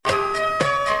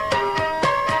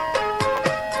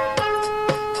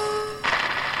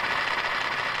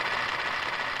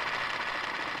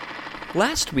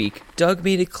Last week, Doug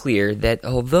made it clear that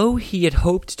although he had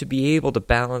hoped to be able to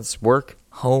balance work,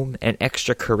 home, and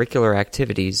extracurricular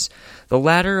activities, the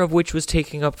latter of which was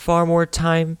taking up far more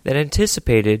time than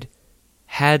anticipated,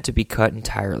 had to be cut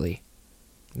entirely.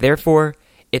 Therefore,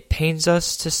 it pains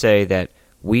us to say that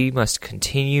we must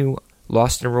continue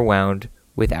Lost and Rewound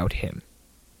without him.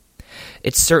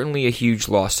 It's certainly a huge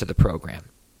loss to the program.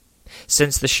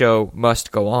 Since the show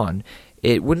must go on,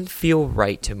 it wouldn't feel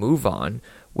right to move on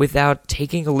without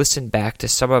taking a listen back to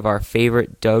some of our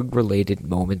favorite Doug-related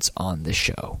moments on the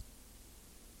show.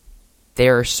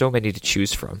 There are so many to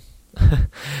choose from.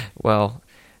 Well,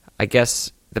 I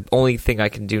guess the only thing I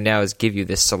can do now is give you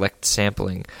this select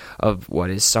sampling of what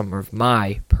is some of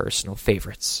my personal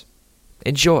favorites.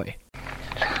 Enjoy!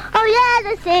 Oh yeah,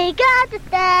 the Sega, the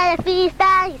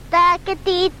Fiesta,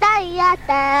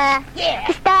 Yata. Yeah.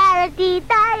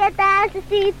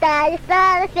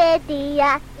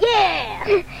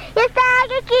 Yeah.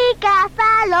 Kika,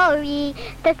 Falori,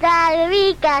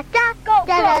 Tasarika, Taco,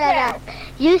 da.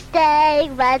 You stay,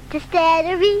 but to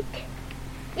stay.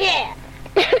 Yeah.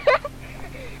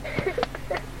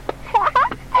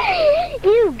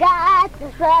 You got the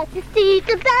first to see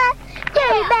the back,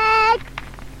 carry back.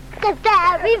 The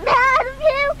very proud of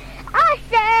you, I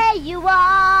say you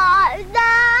are the best.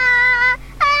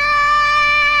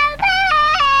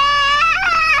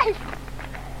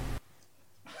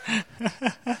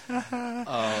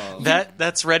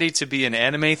 That's ready to be an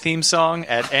anime theme song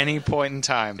at any point in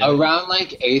time. Around like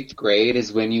 8th grade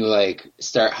is when you like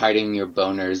start hiding your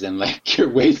boners in like your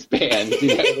waistbands.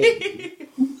 You know?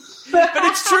 But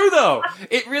it's true though.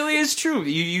 It really is true.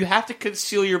 You have to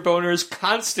conceal your boners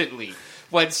constantly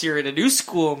once you're in a new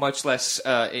school, much less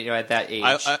at that age.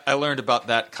 I learned about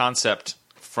that concept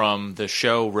from the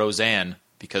show Roseanne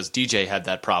because DJ had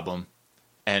that problem.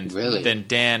 And then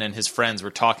Dan and his friends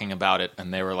were talking about it,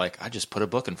 and they were like, I just put a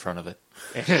book in front of it.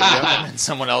 And then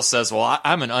someone else says, well,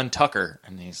 I'm an untucker.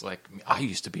 And he's like, I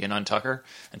used to be an untucker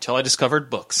until I discovered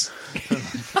books.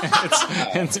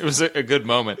 It was a good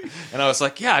moment. And I was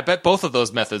like, yeah, I bet both of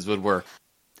those methods would work.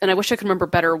 And I wish I could remember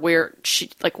better where she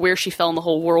fell in the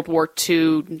whole World War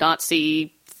II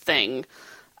Nazi thing.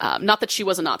 Not that she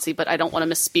was a Nazi, but I don't want to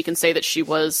misspeak and say that she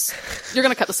was. You're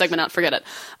going to cut the segment out. Forget it.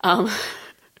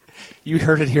 You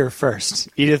heard it here first.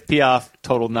 Edith Piaf,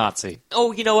 total Nazi.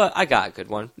 Oh, you know what? I got a good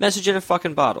one. Message in a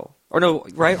fucking bottle. Or no,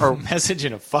 right? Or Message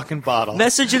in a fucking bottle.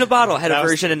 Message in a Bottle had a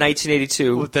version in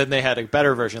 1982. Well, then they had a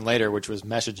better version later, which was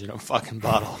Message in a fucking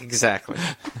bottle. Exactly.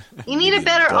 You need a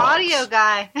better audio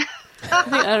guy.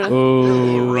 I don't know.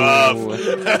 Oh, rough.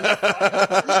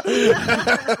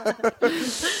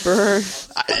 Burn.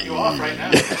 You off right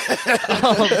now.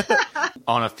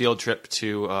 On a field trip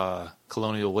to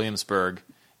Colonial Williamsburg,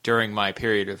 during my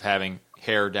period of having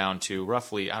hair down to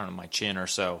roughly, I don't know, my chin or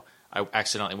so, I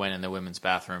accidentally went in the women's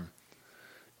bathroom.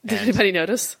 Did anybody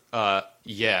notice?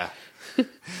 Yeah.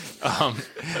 A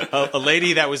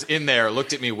lady that was in there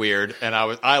looked at me weird, and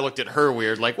I looked at her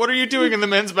weird, like, what are you doing in the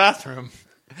men's bathroom?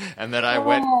 And then I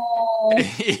went,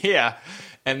 yeah.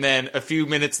 And then a few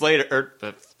minutes later, or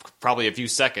probably a few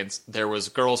seconds, there was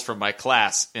girls from my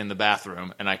class in the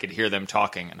bathroom, and I could hear them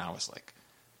talking, and I was like,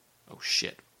 oh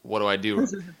shit. What do I do?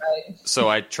 So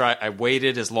I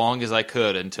waited as long as I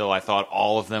could until I thought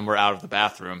all of them were out of the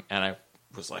bathroom, and I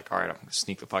was like, all right, I'm going to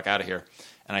sneak the fuck out of here.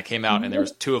 And I came out, and there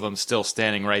was two of them still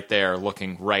standing right there,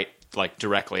 looking right, like,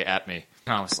 directly at me.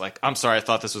 And I was like, I'm sorry, I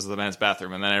thought this was the men's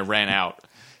bathroom. And then I ran out,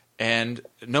 and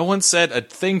no one said a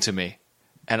thing to me.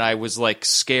 And I was, like,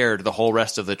 scared the whole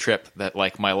rest of the trip that,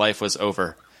 like, my life was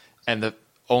over. And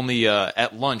only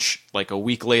at lunch, like a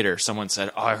week later, someone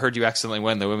said, oh, I heard you accidentally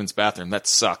went in the women's bathroom. That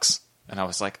sucks. And I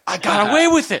was like, I got away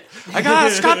with it. I got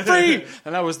scot-free.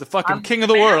 And I was the fucking king of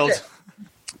the world.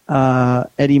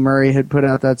 Eddie Murray had put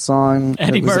out that song.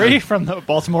 Eddie Murray from the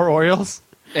Baltimore Orioles?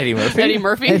 Eddie Murphy? Eddie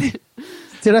Murphy?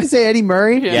 Did I say Eddie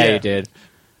Murray? Yeah, you did.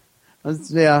 I was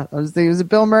thinking, was it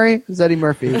Bill Murray? It was Eddie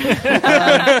Murphy.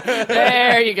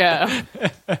 There you go.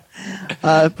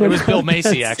 It was Bill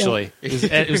Macy, actually.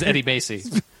 It was Eddie Macy.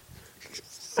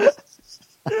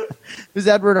 It was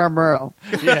Edward R. Murrow.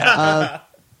 Yeah.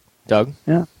 Doug?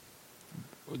 Yeah.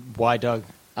 Why Doug?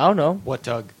 I don't know. What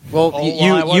Doug? Well,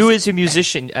 you as a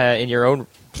musician in your own,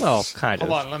 well, kind of.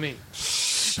 Hold on, let me.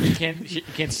 You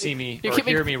can't see me or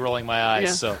hear me rolling my eyes,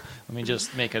 yeah. so let me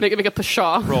just make a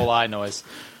pshaw roll eye noise.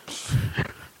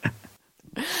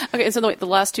 Okay, so the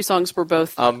last two songs were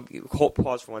both.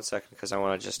 Pause for 1 second because I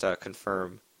want to just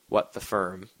confirm what the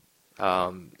firm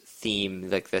theme,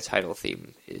 like the title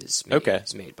theme, is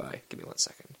made by. Give me 1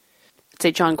 second. It's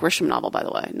a John Grisham novel, by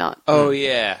the way. Not. Oh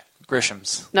yeah,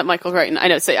 Grisham's. Not Michael Crichton. I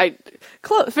know.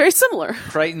 Very similar.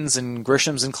 Crichtons and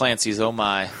Grishams and Clancy's. Oh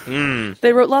my.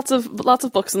 They wrote lots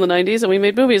of books in the 90s, and we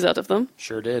made movies out of them.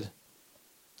 Sure did.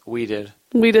 We did.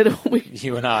 We did.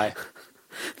 You and I.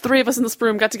 3 of us in this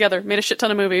room got together, made a shit ton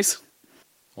of movies.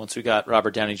 Once we got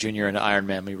Robert Downey Jr. into Iron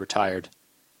Man, we retired.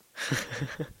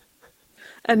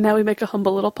 And now we make a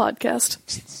humble little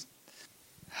podcast.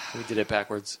 We did it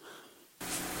backwards.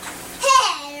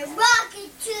 Hey,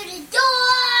 rocket to the door!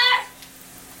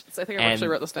 So I think I actually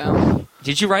wrote this down.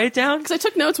 Did you write it down? Because I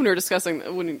took notes when we were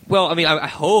discussing... Well, I mean, I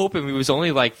hope. I mean, it was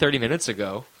only like 30 minutes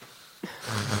ago.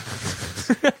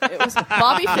 It was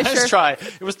Bobby Fischer. Let's try.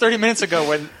 It was 30 minutes ago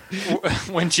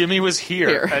when Jimmy was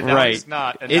here. And now he's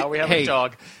not. And now we have a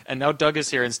dog. And now Doug is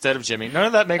here instead of Jimmy. None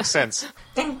of that makes sense.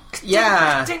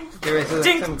 Yeah. There is a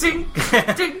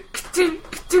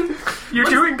You're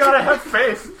doing Gotta Have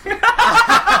Faith.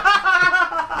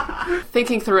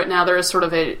 Thinking through it now, there was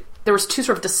 2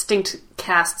 sort of distinct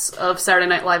casts of Saturday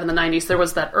Night Live in the 90s. There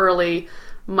was that early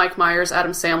Mike Myers,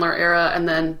 Adam Sandler era, and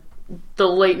then the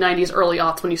late 90s, early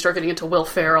aughts when you start getting into Will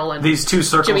Ferrell and these 2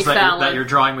 circles Jimmy that you're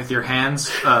drawing with your hands.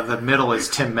 The middle is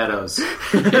Tim Meadows.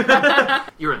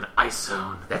 You're in the ice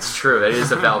zone. That's true. That is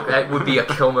that would be a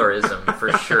Kilmerism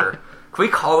for sure. Can we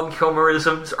call them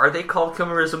Kilmerisms? Are they called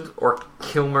Kilmerisms or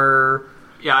Kilmer?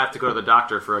 Yeah, I have to go to the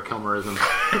doctor for a Kilmerism.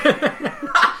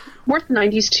 More the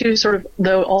 90s too, sort of,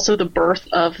 though, also the birth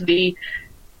of the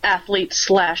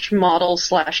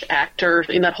athlete/model/actor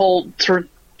in that whole sort of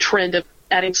trend of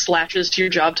adding slashes to your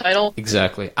job title.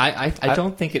 Exactly. I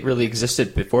don't think it really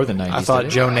existed before the 90s. I thought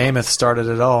Joe Namath started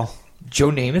it all.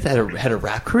 Joe Namath had a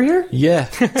rap career? Yeah.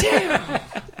 Damn.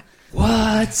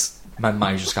 What? My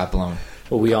mind just got blown.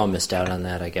 Well, we all missed out on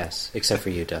that, I guess, except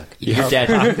for you, Doug. You're dead.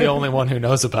 I'm the only one who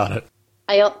knows about it.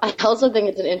 I also think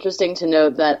it's interesting to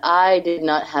note that I did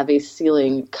not have a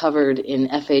ceiling covered in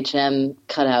FHM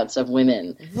cutouts of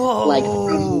women. Whoa. Like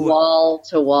from wall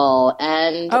to wall.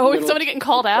 And is somebody getting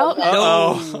called out?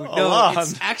 No,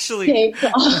 it's actually...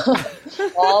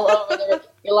 all over there.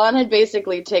 Elon had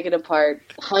basically taken apart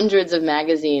hundreds of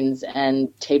magazines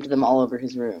and taped them all over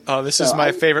his room. Oh, this is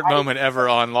my favorite moment ever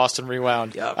on Lost and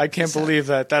Rewound. Yep. I can't believe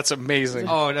that. That's amazing.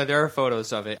 Oh, no, there are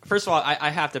photos of it. First of all, I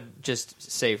have to just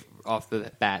say off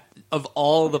the bat, of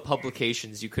all the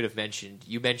publications you could have mentioned,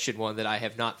 you mentioned one that I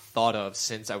have not thought of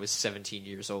since I was 17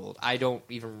 years old. I don't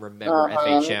even remember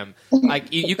FHM.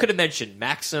 Like you could have mentioned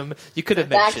Maxim. You could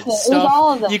have mentioned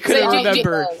stuff. You could have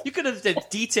remembered. You could have done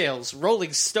Details,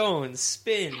 Rolling Stone,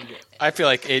 Spin. I feel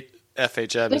like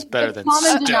FHM is better than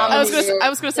Stone. I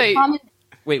was going to say.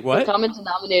 Wait, what? The common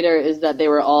denominator is that they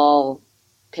were all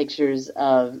pictures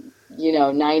of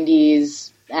 90s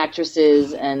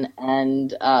actresses and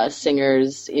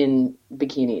singers in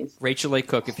bikinis. Rachel A.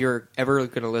 Cook, if you're ever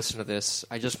going to listen to this,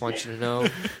 I just want you to know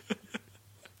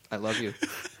I love you.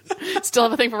 Still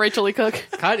have a thing for Rachel E. Cook?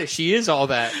 Kind of. She is all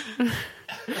that.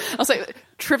 I'll say,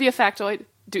 trivia factoid.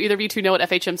 Do either of you two know what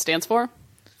FHM stands for?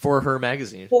 For her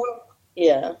magazine.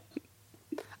 Yeah.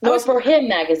 No, for him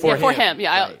magazine. For him.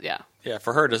 Yeah. Right. Yeah,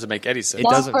 for her doesn't make any sense. It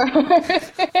doesn't.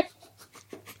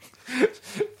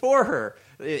 For her.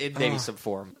 In maybe some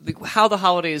form. How the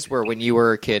holidays were when you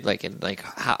were a kid,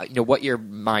 how what your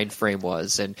mind frame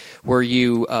was, and were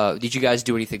you did you guys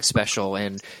do anything special,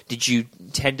 and did you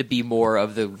tend to be more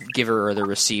of the giver or the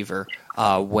receiver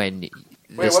when? Wait,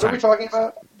 what are we talking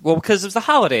about? Well, because of the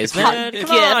holidays, man. Come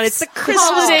on, it's the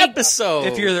Christmas episode.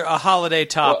 If you're a holiday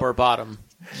top or bottom.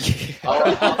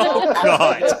 Oh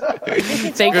God!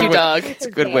 Thank you, Doug. It's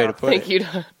a good way to put it. Thank you,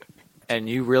 Doug. And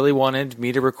you really wanted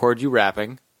me to record you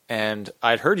rapping. And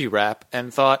I'd heard you rap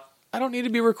and thought, I don't need to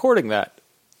be recording that.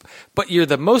 But you're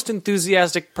the most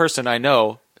enthusiastic person I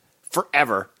know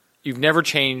forever. You've never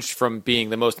changed from being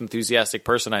the most enthusiastic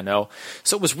person I know.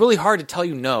 So it was really hard to tell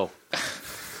you no.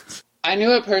 I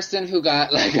knew a person who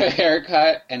got like a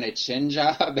haircut and a chin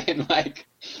job, and like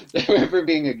they went from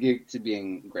being a geek to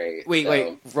being great. Wait,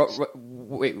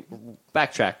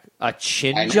 backtrack. A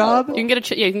chin job? You can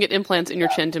get you can get implants in your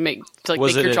chin to make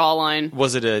your jawline.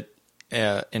 Was it a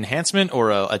enhancement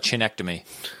or a chinectomy?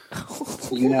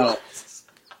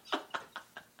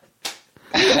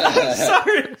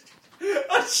 Sorry.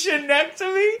 A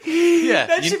chinectomy? Yeah,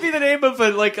 that should be the name of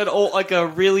a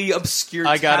really obscure.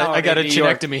 I got town a in New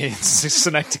York. chinectomy in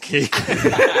Synecdoche.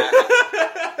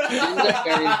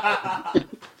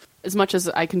 As much as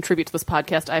I contribute to this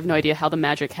podcast, I have no idea how the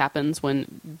magic happens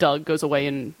when Doug goes away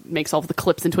and makes all of the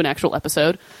clips into an actual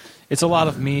episode. It's a lot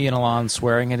of me and Alon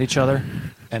swearing at each other,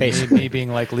 and me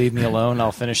being like, "Leave me alone.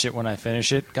 I'll finish it when I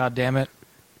finish it." God damn it!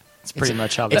 It's pretty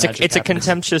much how it's magic a happens.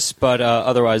 contemptuous but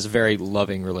otherwise very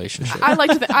loving relationship. I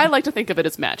like to think of it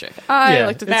as magic. I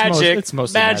like to think magic. It's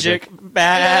mostly magic.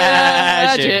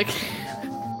 magic.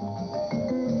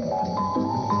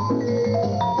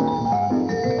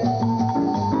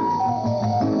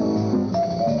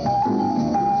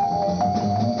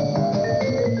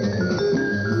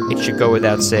 It should go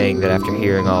without saying that after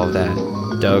hearing all of that,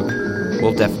 Doug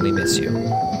will definitely miss you.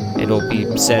 It'll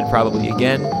be said probably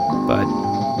again, but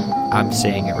I'm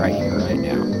saying it right here, right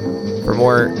now. For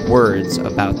more words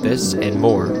about this and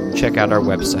more, check out our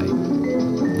website,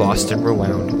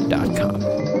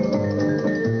 lostandrewound.com.